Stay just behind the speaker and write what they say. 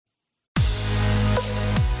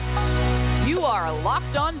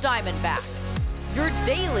Locked On Diamondbacks, your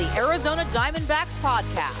daily Arizona Diamondbacks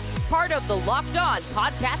podcast, part of the Locked On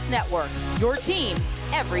Podcast Network, your team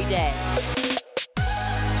every day.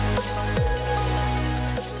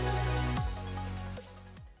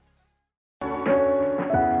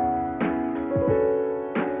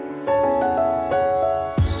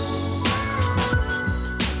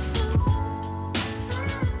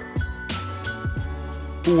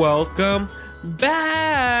 Welcome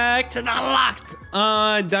back to the Locked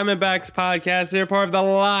On Diamondbacks podcast. You're part of the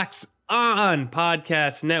Locked On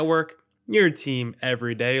Podcast Network, your team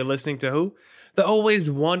every day. You're listening to who? The always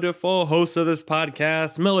wonderful host of this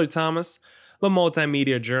podcast, Miller Thomas. I'm a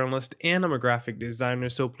multimedia journalist and I'm a graphic designer,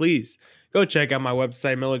 so please go check out my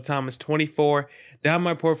website,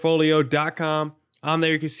 MillerThomas24.myportfolio.com. On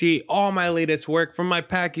there you can see all my latest work, from my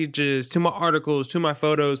packages to my articles to my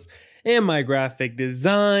photos and my graphic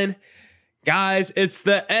design. Guys, it's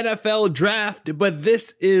the NFL draft, but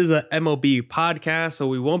this is a MLB podcast, so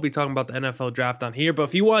we won't be talking about the NFL draft on here. But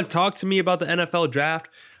if you want to talk to me about the NFL draft,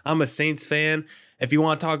 I'm a Saints fan. If you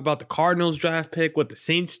want to talk about the Cardinals draft pick, what the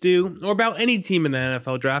Saints do, or about any team in the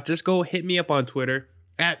NFL draft, just go hit me up on Twitter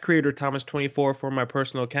at CreatorThomas24 for my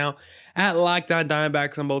personal account, at Locked On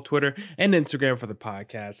Diamondbacks on both Twitter and Instagram for the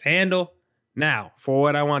podcast handle. Now, for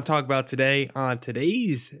what I want to talk about today on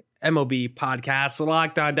today's MLB podcast,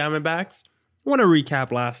 Locked On Diamondbacks, I want to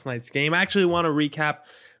recap last night's game. I actually want to recap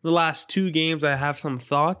the last two games. I have some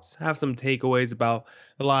thoughts, have some takeaways about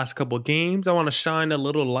the last couple games. I want to shine a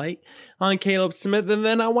little light on Caleb Smith, and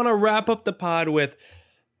then I want to wrap up the pod with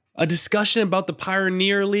a discussion about the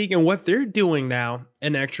Pioneer League and what they're doing now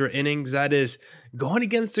in extra innings. That is going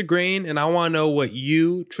against the grain, and I want to know what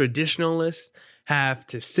you traditionalists have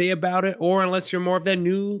to say about it, or unless you're more of that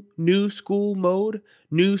new school mode,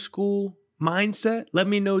 new school mindset, let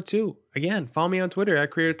me know too. Again, follow me on Twitter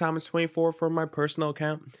at CreatorThomas24 for my personal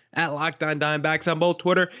account, at Locked On Diamondbacks on both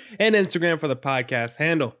Twitter and Instagram for the podcast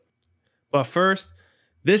handle. But first,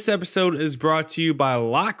 this episode is brought to you by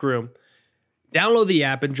Locker Room. Download the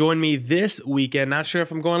app and join me this weekend. Not sure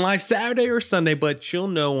if I'm going live Saturday or Sunday, but you'll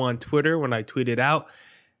know on Twitter when I tweet it out.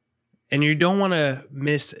 And you don't want to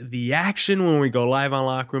miss the action when we go live on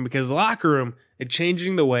Locker Room, because Locker Room is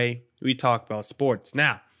changing the way we talk about sports.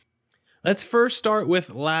 Now, let's first start with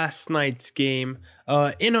last night's game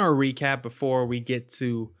in our recap before we get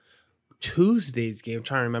to Tuesday's game. I'm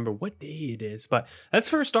trying to remember what day it is, but let's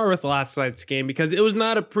first start with last night's game because it was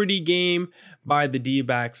not a pretty game by the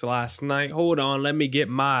D-backs last night. Hold on, let me get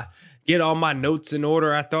all my notes in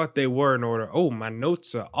order. I thought they were in order. Oh, my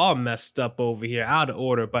notes are all messed up over here, out of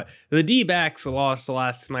order. But the D-backs lost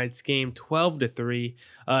last night's game 12-3.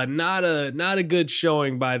 Not a good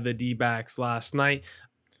showing by the D-backs last night.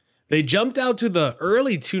 They jumped out to the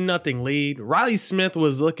early 2-0 lead. Riley Smith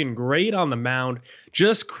was looking great on the mound,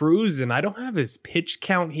 just cruising. I don't have his pitch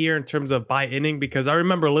count here in terms of by inning because I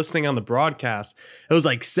remember listening on the broadcast. It was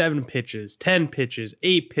like 7 pitches, 10 pitches,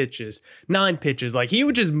 8 pitches, 9 pitches. Like he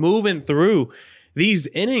was just moving through these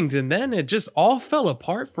innings, and then it just all fell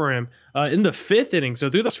apart for him in the 5th inning. So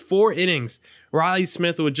through those 4 innings, Riley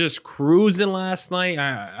Smith was just cruising last night.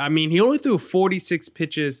 I mean, he only threw 46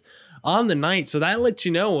 pitches on the night, so that lets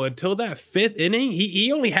you know until that 5th inning,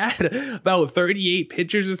 he only had about 38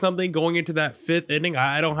 pitchers or something going into that 5th inning.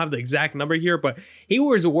 I don't have the exact number here, but he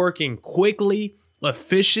was working quickly,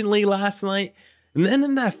 efficiently last night. And then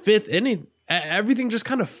in that 5th inning, everything just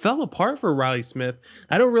kind of fell apart for Riley Smith.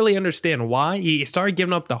 I don't really understand why. He started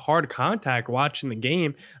giving up the hard contact watching the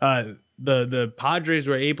game. The Padres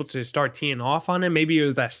were able to start teeing off on him. Maybe it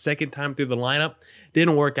was that second time through the lineup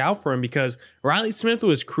didn't work out for him because Riley Smith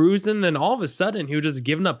was cruising. Then all of a sudden he was just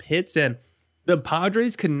giving up hits, and the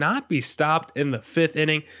Padres could not be stopped in the 5th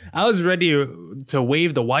inning. I was ready to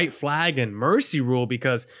wave the white flag and mercy rule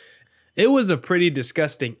because it was a pretty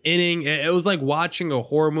disgusting inning. It was like watching a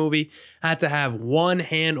horror movie. I had to have one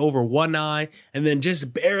hand over one eye and then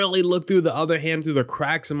just barely look through the other hand through the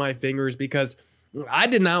cracks of my fingers because I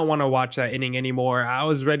did not want to watch that inning anymore. I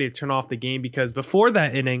was ready to turn off the game because before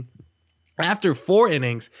that inning, after 4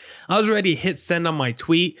 innings, I was ready to hit send on my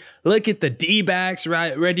tweet. Look at the D-backs,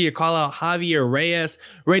 right? Ready to call out Javier Reyes,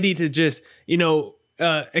 ready to just,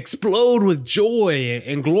 explode with joy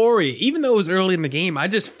and glory. Even though it was early in the game, I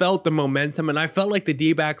just felt the momentum, and I felt like the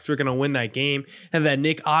D-backs were going to win that game. And that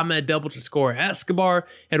Nick Ahmed double to score Escobar,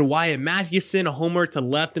 and Wyatt Mathewson a homer to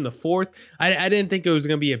left in the 4th. I didn't think it was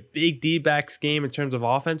going to be a big D-backs game in terms of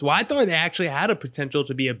offense. Well, I thought they actually had a potential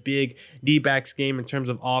to be a big D-backs game in terms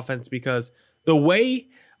of offense because the way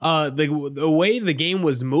the game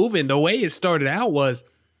was moving, the way it started out was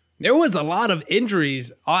there was a lot of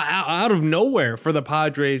injuries out of nowhere for the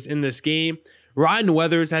Padres in this game. Ryan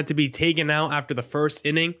Weathers had to be taken out after the first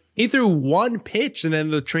inning. He threw one pitch and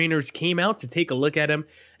then the trainers came out to take a look at him.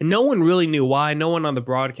 And no one really knew why. No one on the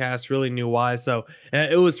broadcast really knew why. So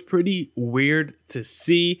it was pretty weird to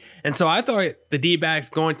see. And so I thought the D-backs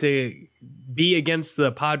going to be against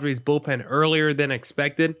the Padres bullpen earlier than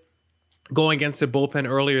expected. Going against the bullpen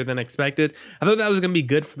earlier than expected. I thought that was going to be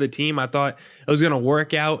good for the team. I thought it was going to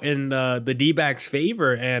work out in the D-backs'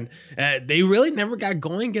 favor, and they really never got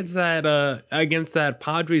going against that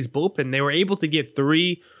Padres bullpen. They were able to get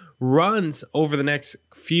 3 runs over the next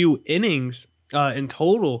few innings in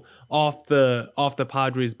total off the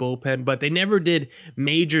Padres bullpen, but they never did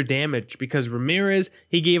major damage because Ramirez,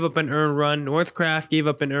 he gave up an earned run, Northcraft gave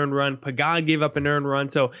up an earned run, Pagan gave up an earned run.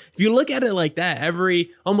 So if you look at it like that,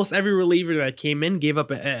 almost every reliever that came in gave up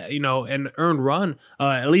an earned run.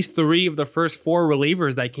 At least 3 of the first 4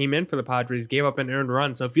 relievers that came in for the Padres gave up an earned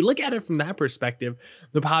run. So if you look at it from that perspective,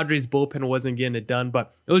 the Padres bullpen wasn't getting it done,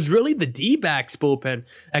 but it was really the D-backs bullpen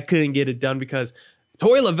that couldn't get it done because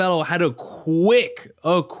Torey Lovullo had a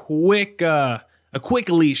quick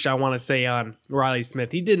leash, I want to say, on Riley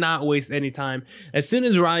Smith. He did not waste any time. As soon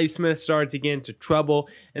as Riley Smith started to get into trouble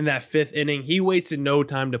in that 5th inning, he wasted no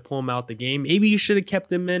time to pull him out the game. Maybe you should have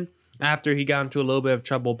kept him in after he got into a little bit of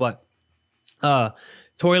trouble, but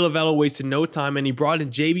Torey Lovullo wasted no time, and he brought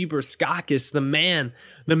in JB Berskakis, the man,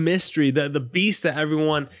 the mystery, the beast that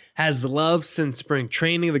everyone has loved since spring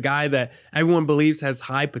training, the guy that everyone believes has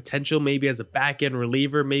high potential, maybe as a back-end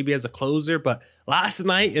reliever, maybe as a closer, but last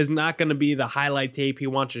night is not going to be the highlight tape he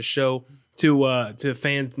wants to show to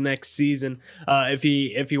fans next season if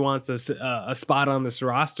he wants a spot on this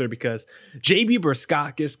roster, because JB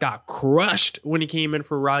Berskakis got crushed when he came in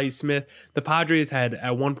for Riley Smith. The Padres had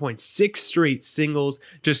at 1.6 straight singles,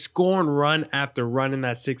 just scoring run after run in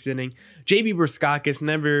that 6th inning. JB Berskakis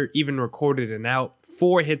never even recorded an out.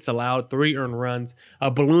 4 hits allowed, 3 earned runs,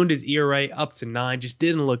 ballooned his ERA up to 9, just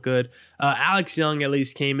didn't look good. Alex Young at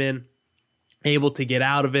least came in able to get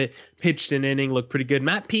out of it, pitched an inning, looked pretty good.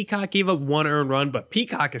 Matt Peacock gave up 1 earned run, but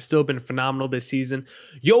Peacock has still been phenomenal this season.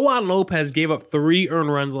 Yohan Lopez gave up 3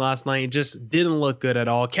 earned runs last night and just didn't look good at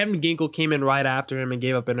all. Kevin Ginkel came in right after him and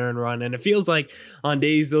gave up an earned run, and it feels like on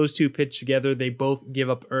days those two pitch together, they both give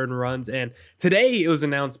up earned runs. And today it was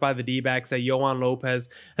announced by the D-backs that Yohan Lopez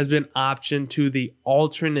has been optioned to the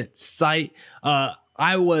alternate site.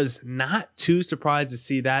 I was not too surprised to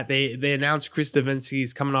see that. They announced Chris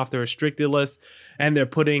Davinsky's coming off the restricted list, and they're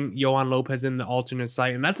putting Yohan Lopez in the alternate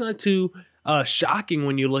site. And that's not too shocking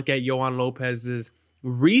when you look at Yohan Lopez's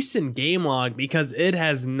recent game log, because it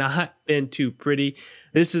has not been too pretty.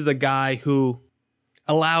 This is a guy who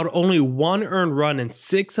allowed only 1 earned run in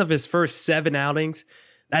 6 of his first 7 outings.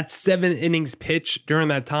 That's 7 innings pitched during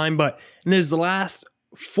that time. But in his last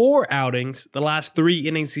 4 outings, the last 3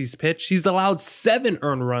 innings he's pitched, he's allowed 7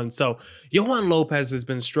 earned runs. So Yohan Lopez has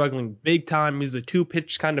been struggling big time. He's a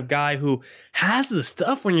 2-pitch kind of guy who has the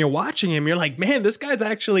stuff. When you're watching him, you're like, man, this guy's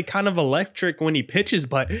actually kind of electric when he pitches,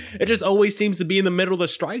 but it just always seems to be in the middle of the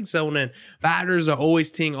strike zone, and batters are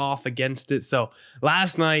always teeing off against it. So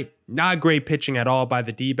last night, not great pitching at all by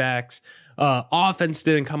the D-backs. Offense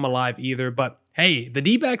didn't come alive either, but hey, the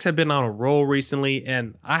D-backs have been on a roll recently,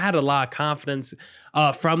 and I had a lot of confidence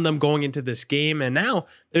from them going into this game, and now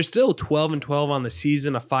they're still 12-12 on the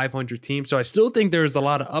season, a 500 team, so I still think there's a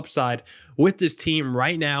lot of upside with this team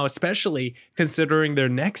right now, especially considering their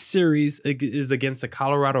next series is against the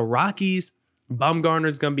Colorado Rockies.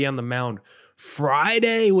 Bumgarner's going to be on the mound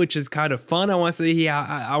Friday, which is kind of fun. I want to see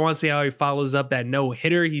how he follows up that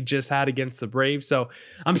no-hitter he just had against the Braves. So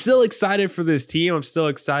I'm still excited for this team. I'm still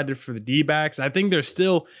excited for the D-backs. I think they're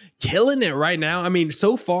still killing it right now. I mean,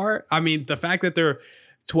 so far, the fact that they're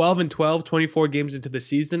 12-12, 24 games into the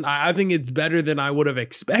season, I think it's better than I would have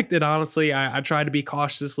expected, honestly. I try to be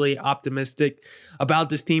cautiously optimistic about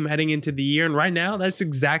this team heading into the year, and right now, that's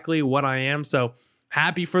exactly what I am. So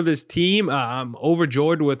happy for this team. I'm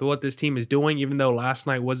overjoyed with what this team is doing, even though last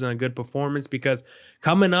night wasn't a good performance, because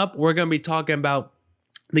coming up, we're going to be talking about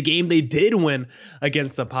the game they did win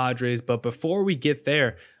against the Padres. But before we get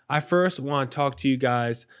there, I first want to talk to you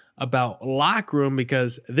guys about Locker Room,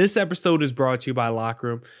 because this episode is brought to you by Locker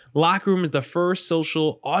Room. Locker Room is the first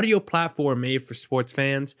social audio platform made for sports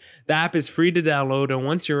fans. The app is free to download, and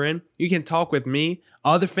once you're in, you can talk with me,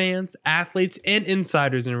 other fans, athletes, and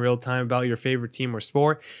insiders in real time about your favorite team or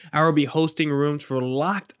sport. I will be hosting rooms for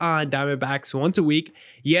Locked On Diamondbacks once a week.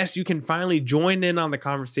 Yes, you can finally join in on the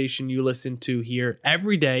conversation you listen to here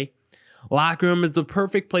every day. Locker Room is the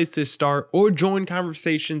perfect place to start or join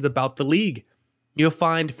conversations about the league, You'll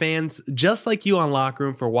find fans just like you on Locker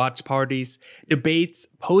Room for watch parties, debates,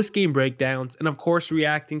 post-game breakdowns, and of course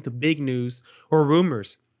reacting to big news or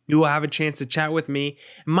rumors. You will have a chance to chat with me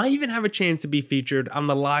and might even have a chance to be featured on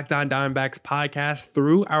the Locked On Diamondbacks podcast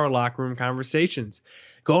through our Locker Room conversations.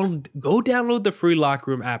 Go download the free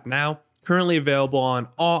Locker Room app now, currently available on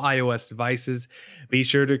all iOS devices. Be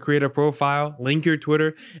sure to create a profile, link your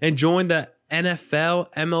Twitter, and join the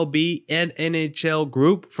NFL, MLB, and NHL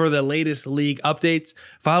group for the latest league updates.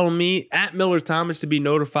 Follow me at Miller Thomas to be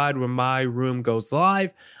notified when my room goes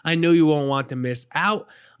live. I know you won't want to miss out.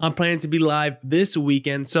 I'm planning to be live this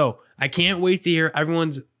weekend, so I can't wait to hear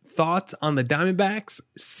everyone's thoughts on the Diamondbacks.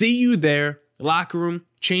 See you there. Locker Room,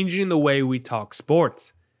 changing the way we talk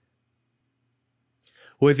sports.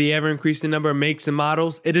 With the ever-increasing number of makes and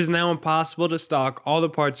models, it is now impossible to stock all the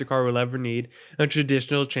parts your car will ever need in a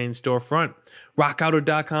traditional chain storefront.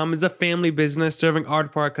 RockAuto.com is a family business serving auto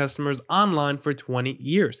part customers online for 20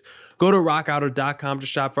 years. Go to RockAuto.com to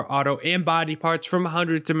shop for auto and body parts from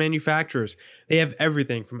hundreds of manufacturers. They have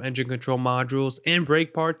everything from engine control modules and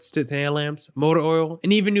brake parts to tail lamps, motor oil,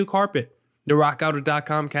 and even new carpet. The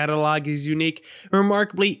RockAuto.com catalog is unique and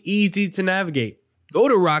remarkably easy to navigate. Go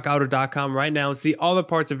to rockauto.com right now and see all the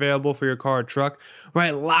parts available for your car or truck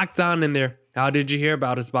right locked on in there. How did you hear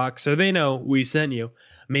about us box so they know we sent you.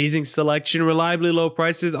 Amazing selection, reliably low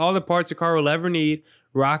prices, all the parts your car will ever need.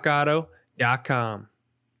 rockauto.com.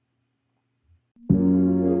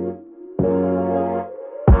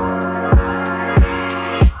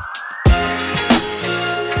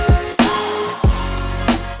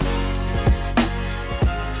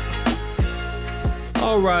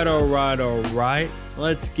 All right.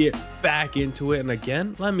 Let's get back into it. And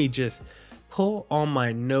again, let me just pull all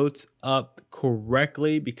my notes up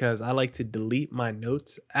correctly because I like to delete my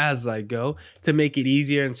notes as I go to make it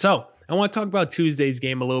easier. And so I want to talk about Tuesday's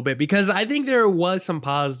game a little bit because I think there was some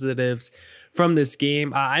positives from this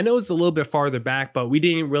game. I know it's a little bit farther back, but we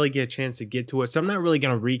didn't really get a chance to get to it. So I'm not really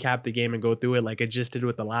going to recap the game and go through it like I just did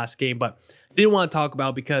with the last game, but I did want to talk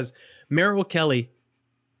about because Merrill Kelly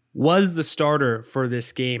was the starter for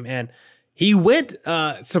this game, and he went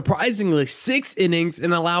surprisingly 6 innings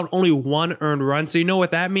and allowed only 1 earned run. So you know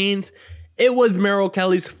what that means? It was Merrill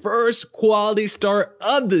Kelly's first quality start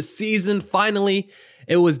of the season. Finally,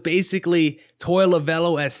 it was basically Toy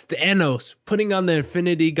Lavello as Thanos putting on the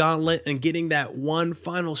Infinity Gauntlet and getting that one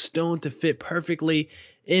final stone to fit perfectly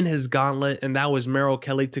in his gauntlet, and that was Merrill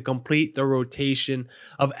Kelly to complete the rotation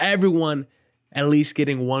of everyone at least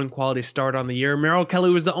getting 1 quality start on the year. Merrill Kelly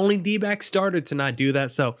was the only D-back starter to not do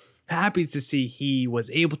that, so happy to see he was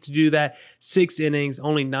able to do that. 6 innings,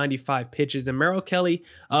 only 95 pitches, and Merrill Kelly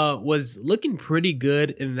was looking pretty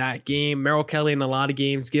good in that game. Merrill Kelly in a lot of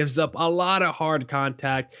games gives up a lot of hard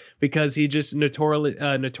contact because he just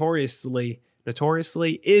notoriously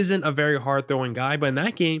isn't a very hard throwing guy, but in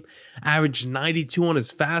that game, averaged 92 on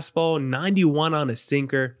his fastball, 91 on his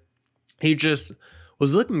sinker. He just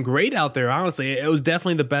was looking great out there, honestly. It was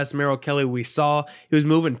definitely the best Merrill Kelly we saw. He was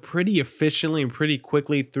moving pretty efficiently and pretty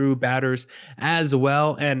quickly through batters as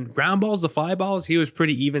well. And ground balls to fly balls, he was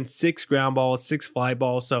pretty even. 6 ground balls, 6 fly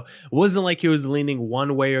balls. So it wasn't like he was leaning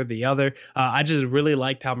one way or the other. I just really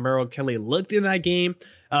liked how Merrill Kelly looked in that game.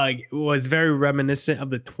 It was very reminiscent of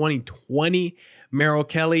the 2020 Merrill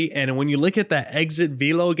Kelly. And when you look at that exit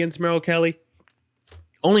velo against Merrill Kelly,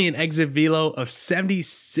 only an exit velo of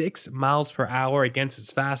 76 miles per hour against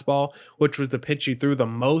his fastball, which was the pitch he threw the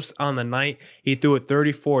most on the night. He threw it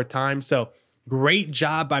 34 times. So great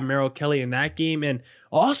job by Merrill Kelly in that game. And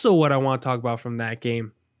also what I want to talk about from that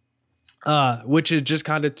game, which is just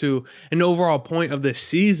kind of to an overall point of the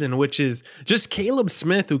season, which is just Caleb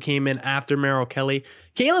Smith, who came in after Merrill Kelly.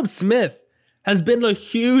 Caleb Smith has been a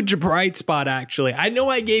huge bright spot, actually. I know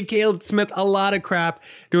I gave Caleb Smith a lot of crap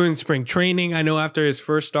during spring training. I know after his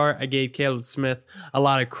first start, I gave Caleb Smith a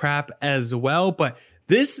lot of crap as well. But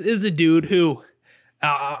this is a dude who,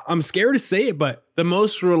 I'm scared to say it, but the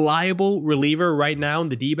most reliable reliever right now in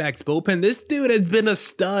the D-backs bullpen. This dude has been a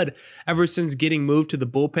stud ever since getting moved to the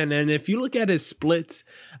bullpen. And if you look at his splits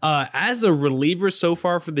as a reliever so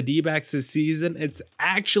far for the D-backs this season, it's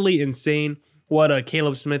actually insane what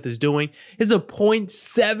Caleb Smith is doing. Is a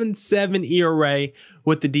 .77 ERA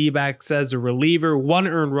with the D-backs as a reliever, 1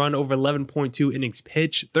 earned run over 11.2 innings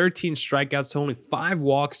pitched, 13 strikeouts to only 5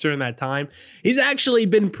 walks during that time. He's actually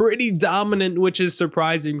been pretty dominant, which is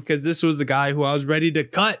surprising because this was a guy who I was ready to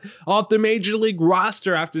cut off the major league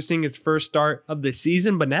roster after seeing his first start of the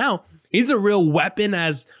season. But now he's a real weapon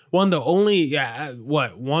as one of the only,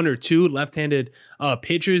 1 or 2 left-handed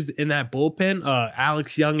pitchers in that bullpen.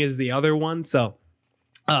 Alex Young is the other one. So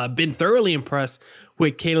been thoroughly impressed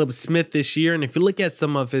with Caleb Smith this year. And if you look at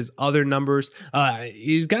some of his other numbers,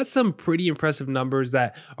 he's got some pretty impressive numbers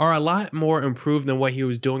that are a lot more improved than what he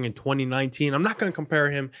was doing in 2019. I'm not going to compare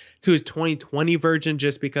him to his 2020 version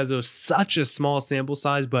just because it was such a small sample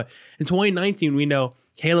size. But in 2019, we know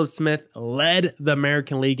Caleb Smith led the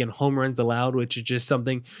American League in home runs allowed, which is just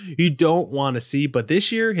something you don't want to see. But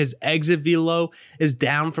this year, his exit velo is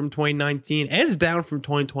down from 2019 and it's down from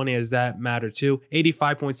 2020 as that matter too.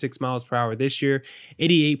 85.6 miles per hour this year,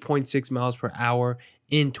 88.6 miles per hour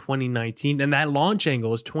in 2019. And that launch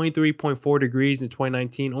angle is 23.4 degrees in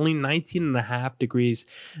 2019, only 19.5 degrees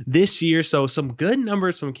this year. So some good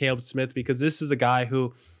numbers from Caleb Smith because this is a guy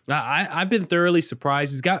who I've been thoroughly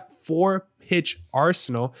surprised. He's got 4-pitch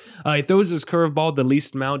arsenal. He throws his curveball the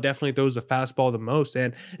least amount, definitely throws the fastball the most.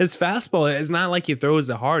 And his fastball, it's not like he throws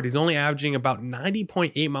it hard. He's only averaging about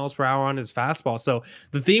 90.8 miles per hour on his fastball. So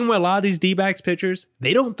the thing with a lot of these D-backs pitchers,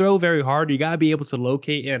 they don't throw very hard. You got to be able to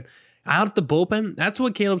locate and out the bullpen, that's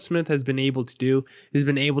what Caleb Smith has been able to do. He's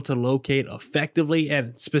been able to locate effectively,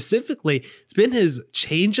 and specifically, it's been his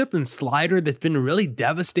changeup and slider that's been really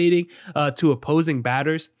devastating to opposing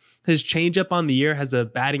batters. His changeup on the year has a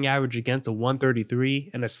batting average against of 133,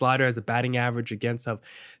 and his slider has a batting average against of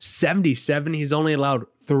 77. He's only allowed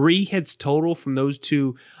 3 hits total from those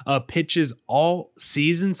two pitches all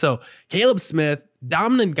season. So Caleb Smith,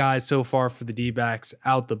 dominant guy so far for the D-backs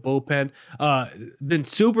out the bullpen. Been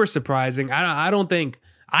super surprising.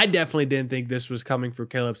 I definitely didn't think this was coming for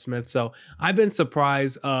Caleb Smith. So I've been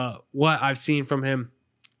surprised what I've seen from him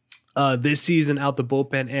this season out the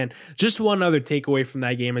bullpen. And just one other takeaway from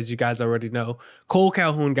that game, as you guys already know, Cole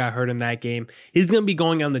Calhoun got hurt in that game. He's going to be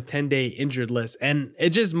going on the 10-day injured list. And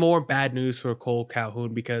it's just more bad news for Cole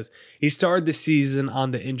Calhoun because he started the season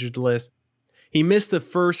on the injured list. He missed the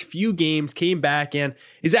first few games, came back, and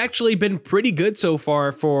he's actually been pretty good so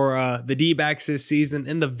far for the D-backs this season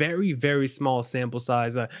in the very, very small sample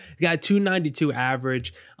size. He got a 292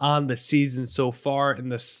 average on the season so far in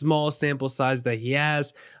the small sample size that he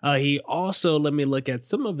has. He also, let me look at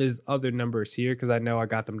some of his other numbers here because I know I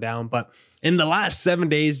got them down, but in the last 7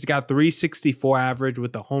 days, he's got 364 average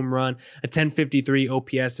with a home run, a 1053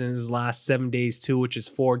 OPS in his last 7 days too, which is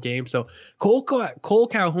 4 games. So Cole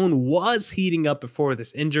Calhoun was heating up before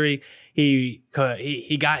this injury. He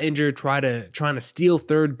got injured trying to steal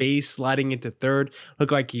third base, sliding into third.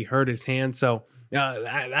 Looked like he hurt his hand. So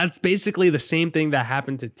that's basically the same thing that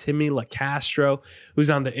happened to Timmy LaCastro, who's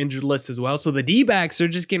on the injured list as well. So the D-backs are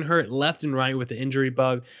just getting hurt left and right with the injury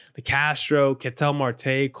bug. LaCastro, Ketel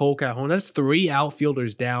Marte, Cole Calhoun, that's 3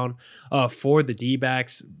 outfielders down for the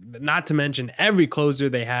D-backs. Not to mention every closer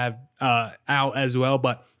they have out as well.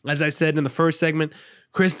 But as I said in the first segment,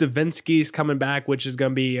 Chris Davinsky's coming back, which is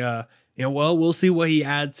going to be we'll see what he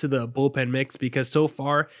adds to the bullpen mix because so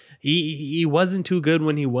far he wasn't too good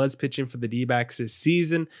when he was pitching for the D-backs this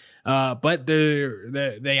season. But they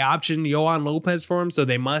optioned Yohan Lopez for him, so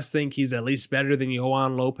they must think he's at least better than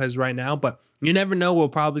Yohan Lopez right now. But you never know. We'll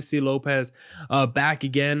probably see Lopez back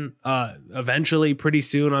again eventually, pretty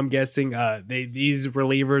soon. I'm guessing these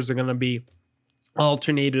relievers are going to be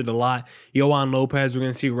alternated a lot. Yohan Lopez, we're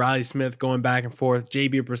going to see Riley Smith going back and forth.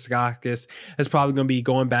 JB Prasakis is probably going to be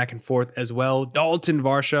going back and forth as well. Dalton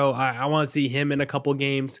Varsho, I want to see him in a couple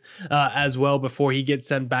games as well before he gets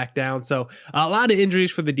sent back down. So a lot of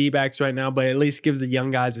injuries for the D-backs right now, but at least gives the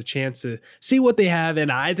young guys a chance to see what they have.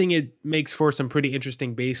 And I think it makes for some pretty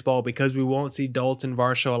interesting baseball because we won't see Dalton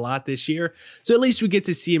Varsho a lot this year. So at least we get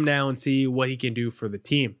to see him now and see what he can do for the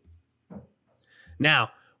team. Now,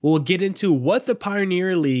 we'll get into what the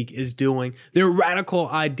Pioneer League is doing, their radical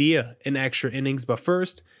idea in extra innings. But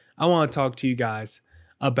first, I want to talk to you guys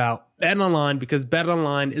about BetOnline because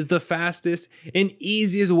BetOnline is the fastest and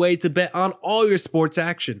easiest way to bet on all your sports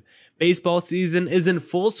action. Baseball season is in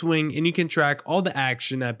full swing and you can track all the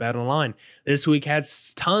action at BetOnline. This week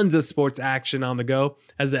has tons of sports action on the go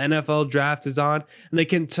as the NFL draft is on and the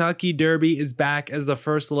Kentucky Derby is back as the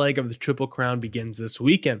first leg of the Triple Crown begins this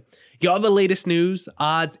weekend. Get all the latest news,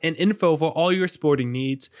 odds, and info for all your sporting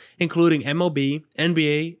needs, including MLB,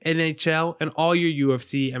 NBA, NHL, and all your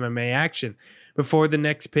UFC MMA action. Before the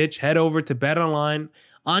next pitch, head over to BetOnline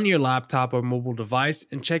on your laptop or mobile device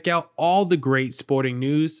and check out all the great sporting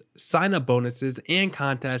news, sign-up bonuses, and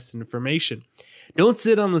contest information. Don't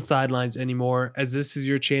sit on the sidelines anymore, as this is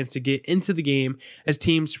your chance to get into the game as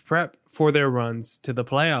teams prep for their runs to the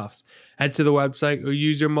playoffs. Head to the website or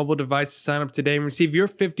use your mobile device to sign up today and receive your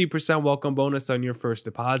 50% welcome bonus on your first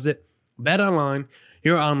deposit. BetOnline,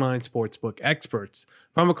 your online sportsbook experts.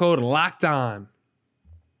 Promo code LOCKEDON.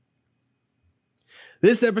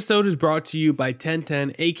 This episode is brought to you by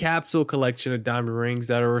 1010, a capsule collection of diamond rings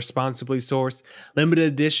that are responsibly sourced,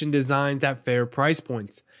 limited edition designs at fair price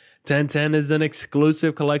points. 1010 is an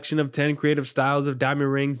exclusive collection of 10 creative styles of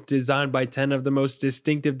diamond rings designed by 10 of the most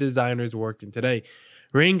distinctive designers working today.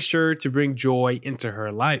 Rings sure to bring joy into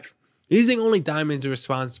her life. Using only diamonds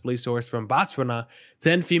responsibly sourced from Botswana,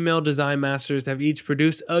 10 female design masters have each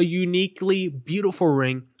produced a uniquely beautiful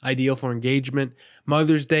ring, ideal for engagement,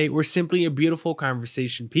 Mother's Day, or simply a beautiful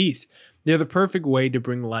conversation piece. They're the perfect way to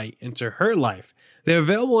bring light into her life. They're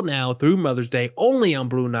available now through Mother's Day only on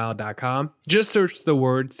BlueNile.com. Just search the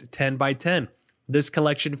words 10 by 10. This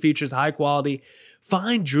collection features high quality,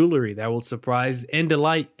 fine jewelry that will surprise and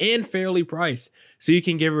delight and fairly priced, so you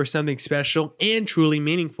can give her something special and truly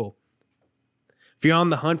meaningful. If you're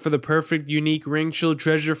on the hunt for the perfect, unique ring she'll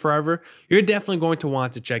treasure forever, you're definitely going to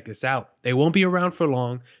want to check this out. They won't be around for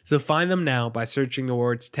long, so find them now by searching the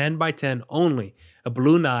words 10 by 10 only at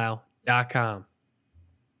BlueNile.com.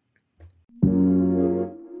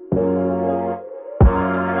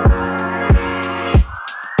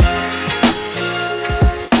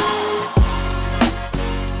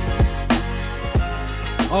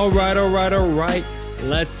 All right.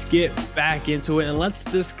 Let's get back into it and let's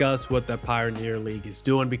discuss what the Pioneer League is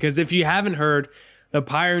doing. Because if you haven't heard, the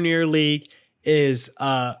Pioneer League is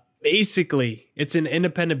basically, it's an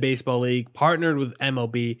independent baseball league partnered with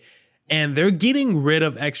MLB, and they're getting rid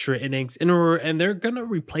of extra innings and they're going to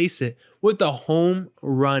replace it with the home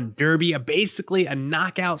run derby, basically a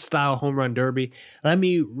knockout style home run derby. Let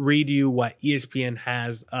me read you what ESPN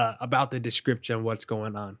has about the description of what's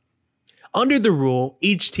going on. Under the rule,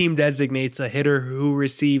 each team designates a hitter who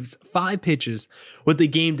receives 5 pitches, with the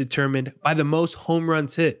game determined by the most home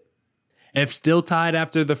runs hit. If still tied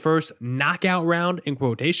after the first knockout round, in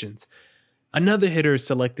quotations, another hitter is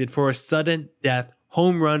selected for a sudden death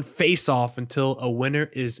home run face-off until a winner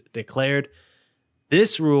is declared.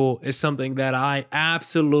 This rule is something that I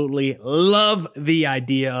absolutely love the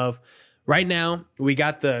idea of. Right now, we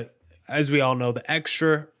got as we all know, the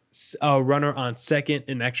extra runner on second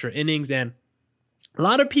in extra innings, and a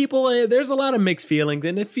lot of people, there's a lot of mixed feelings,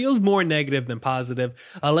 and it feels more negative than positive.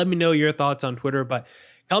 Let me know your thoughts on Twitter. But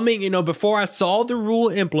before I saw the rule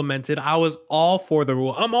implemented, I was all for the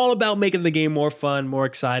rule. I'm all about making the game more fun, more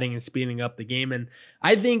exciting, and speeding up the game. And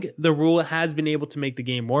I think the rule has been able to make the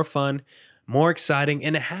game more fun, more exciting,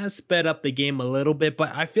 and it has sped up the game a little bit,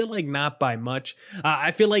 but I feel like not by much.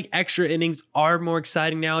 I feel like extra innings are more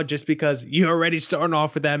exciting now just because you're already starting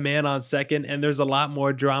off with that man on second and there's a lot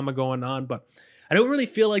more drama going on, but I don't really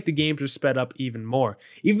feel like the games are sped up even more.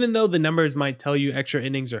 Even though the numbers might tell you extra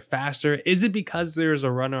innings are faster, is it because there's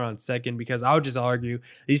a runner on second? Because I would just argue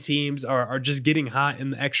these teams are just getting hot in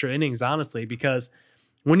the extra innings, honestly, because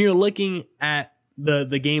when you're looking at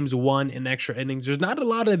the games won in extra innings, there's not a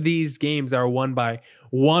lot of these games that are won by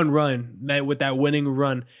one run, with that winning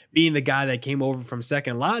run being the guy that came over from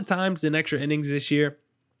second. A lot of times in extra innings this year,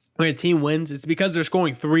 when a team wins, it's because they're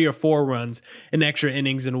scoring 3 or 4 runs in extra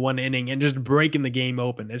innings in one inning and just breaking the game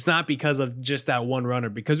open. It's not because of just that one runner,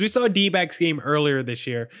 because we saw a D-backs game earlier this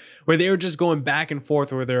year where they were just going back and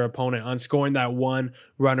forth with their opponent on scoring that one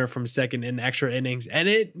runner from second in extra innings, and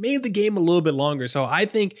it made the game a little bit longer. So I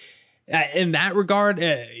think in that regard,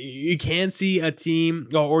 you can see a team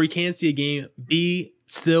or you can see a game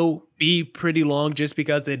still be pretty long just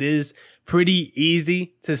because it is pretty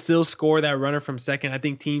easy to still score that runner from second. I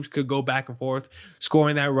think teams could go back and forth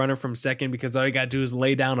scoring that runner from second because all you got to do is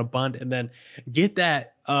lay down a bunt and then get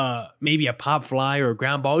that maybe a pop fly or a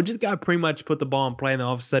ground ball. You just got to pretty much put the ball in play and then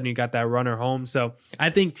all of a sudden you got that runner home. So I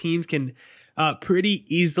think teams can pretty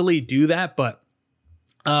easily do that, but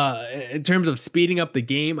in terms of speeding up the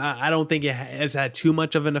game, I don't think it has had too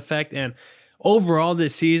much of an effect. And overall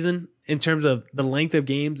this season, in terms of the length of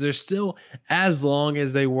games, they're still as long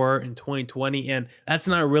as they were in 2020. And that's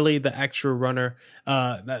not really the extra runner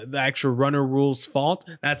rule's fault.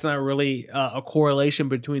 That's not really a correlation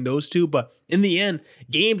between those two. But in the end,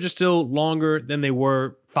 games are still longer than they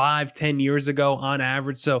were 5-10 years ago on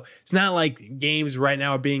average. So it's not like games right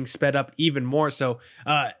now are being sped up even more. So,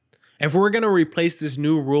 if we're going to replace this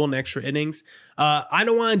new rule in extra innings, I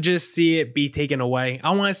don't want to just see it be taken away. I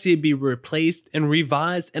want to see it be replaced and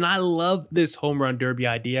revised. And I love this home run derby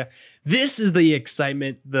idea. This is the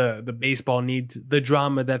excitement the baseball needs, the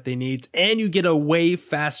drama that they need. And you get a way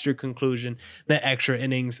faster conclusion than extra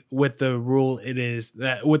innings with the rule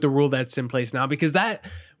with the rule that's in place now. Because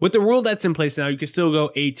with the rule that's in place now, you can still go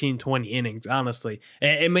 18, 20 innings, honestly.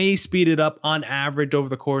 It may speed it up on average over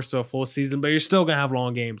the course of a full season, but you're still going to have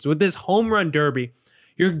long games. With this home run derby,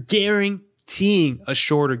 you're guaranteed guaranteeing a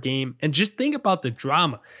shorter game. And just think about the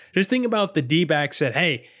drama. Just think about if the D-backs said,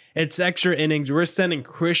 hey, it's extra innings. We're sending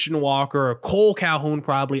Christian Walker or Cole Calhoun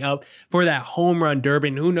probably up for that home run derby.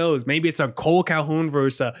 And who knows, maybe it's a Cole Calhoun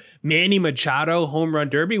versus a Manny Machado home run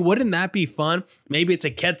derby. Wouldn't that be fun? Maybe it's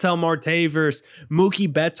a Ketel Marte versus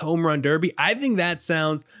Mookie Betts home run derby. I think that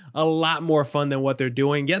sounds a lot more fun than what they're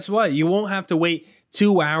doing. Guess what? You won't have to wait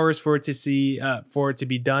 2 hours for it to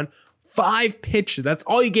be done. 5 pitches. That's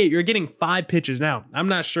all you get. You're getting 5 pitches. Now, I'm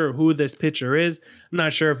not sure who this pitcher is. I'm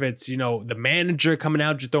not sure if it's, the manager coming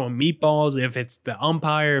out just throwing meatballs, if it's the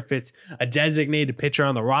umpire, if it's a designated pitcher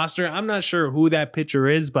on the roster. I'm not sure who that pitcher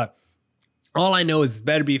is, but all I know is it's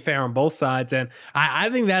better be fair on both sides. And I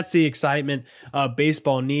think that's the excitement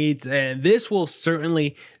baseball needs. And this will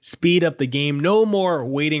certainly speed up the game. No more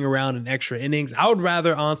waiting around in extra innings. I would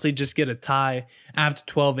rather honestly just get a tie after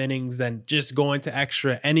 12 innings than just going to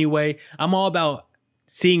extra anyway. I'm all about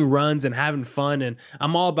seeing runs and having fun. And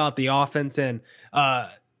I'm all about the offense. And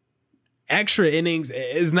extra innings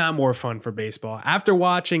is not more fun for baseball. After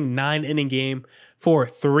watching 9-inning game for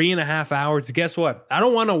 3.5 hours, guess what? I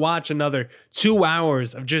don't want to watch another 2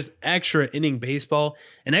 hours of just extra inning baseball.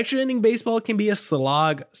 And extra inning baseball can be a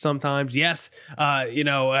slog sometimes. Yes,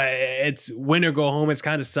 it's win or go home. It's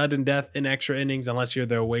kind of sudden death in extra innings, unless you're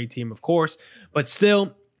the away team, of course. But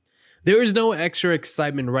still, there is no extra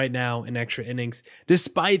excitement right now in extra innings,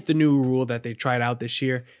 despite the new rule that they tried out this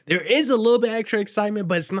year. There is a little bit extra excitement,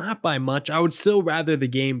 but it's not by much. I would still rather the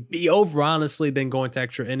game be over, honestly, than going to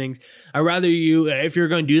extra innings. I'd rather if you're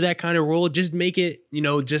going to do that kind of rule, just make it,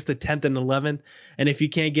 just the 10th and 11th. And if you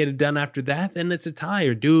can't get it done after that, then it's a tie,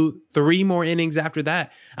 or do 3 more innings after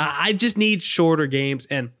that. I just need shorter games.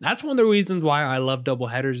 And that's one of the reasons why I love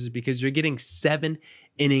doubleheaders, is because you're getting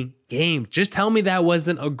 7-inning game. Just tell me that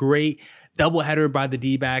wasn't a great doubleheader by the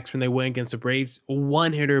D-backs when they went against the Braves.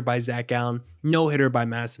 1-hitter by Zach Allen, no-hitter by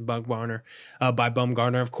Madison Bumgarner.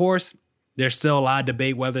 Of course, there's still a lot of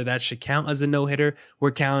debate whether that should count as a no-hitter.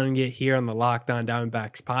 We're counting it here on the Locked On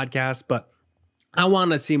Diamondbacks podcast, but I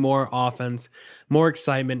want to see more offense, more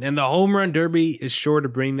excitement, and the home run derby is sure to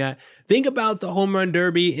bring that. Think about the home run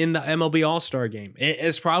derby in the MLB All-Star game.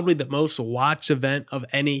 It's probably the most watched event of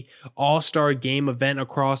any All-Star game event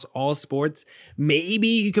across all sports. Maybe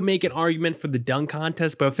you could make an argument for the dunk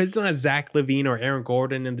contest, but if it's not Zach LaVine or Aaron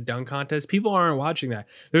Gordon in the dunk contest, people aren't watching that.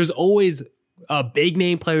 There's always big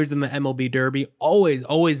name players in the MLB Derby,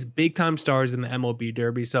 always big time stars in the MLB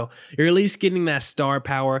Derby. So you're at least getting that star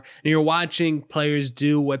power, and you're watching players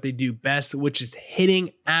do what they do best, which is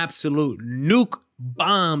hitting absolute nuke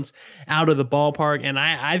bombs out of the ballpark. And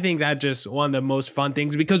I think that's just one of the most fun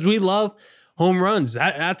things, because we love home runs.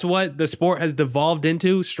 That's what the sport has devolved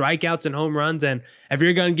into, strikeouts and home runs. And if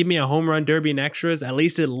you're going to give me a home run derby and extras, at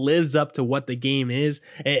least it lives up to what the game is.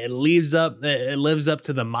 It lives up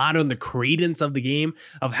to the credence of the game,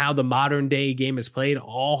 of how the modern day game is played.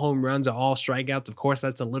 All home runs are all strikeouts. Of course,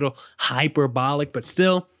 that's a little hyperbolic, but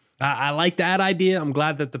still, I like that idea. I'm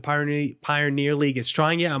glad that the Pioneer League is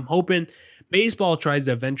trying it. I'm hoping baseball tries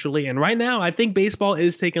it eventually. And right now, I think baseball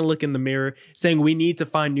is taking a look in the mirror, saying we need to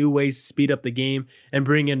find new ways to speed up the game and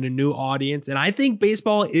bring in a new audience. And I think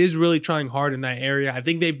baseball is really trying hard in that area. I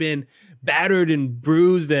think they've been battered and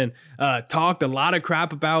bruised and talked a lot of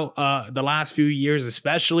crap about the last few years,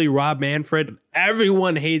 especially Rob Manfred.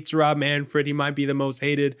 Everyone hates Rob Manfred. He might be the most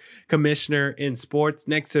hated commissioner in sports,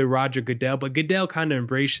 next to Roger Goodell. But Goodell kind of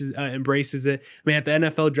embraces it. I mean, at the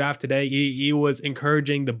NFL draft today, he was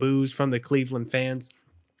encouraging the boos from the Cleveland fans.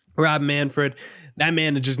 Rob Manfred, that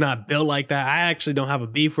man is just not built like that. I actually don't have a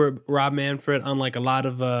beef with Rob Manfred, unlike a lot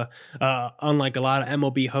of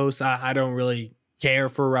MLB hosts. I don't really care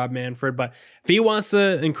for Rob Manfred, but if he wants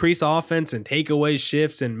to increase offense and take away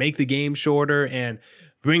shifts and make the game shorter and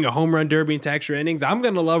bring a home run derby into extra innings, I'm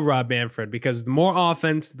going to love Rob Manfred, because the more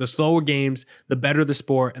offense, the slower games, the better the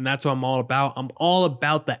sport. And that's what I'm all about. I'm all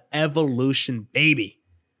about the evolution, baby.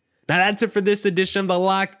 Now that's it for this edition of the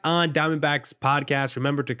Locked On Diamondbacks podcast.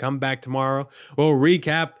 Remember to come back tomorrow. We'll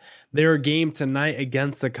recap their game tonight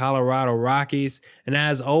against the Colorado Rockies. And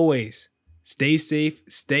as always, stay safe,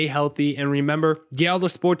 stay healthy, and remember, get all the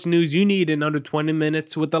sports news you need in under 20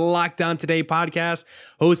 minutes with the Locked On Today podcast.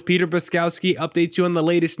 Host Peter Brzezowski updates you on the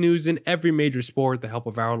latest news in every major sport with the help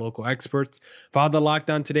of our local experts. Follow the Locked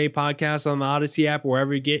On Today podcast on the Odyssey app,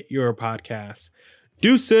 wherever you get your podcasts.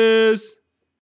 Deuces!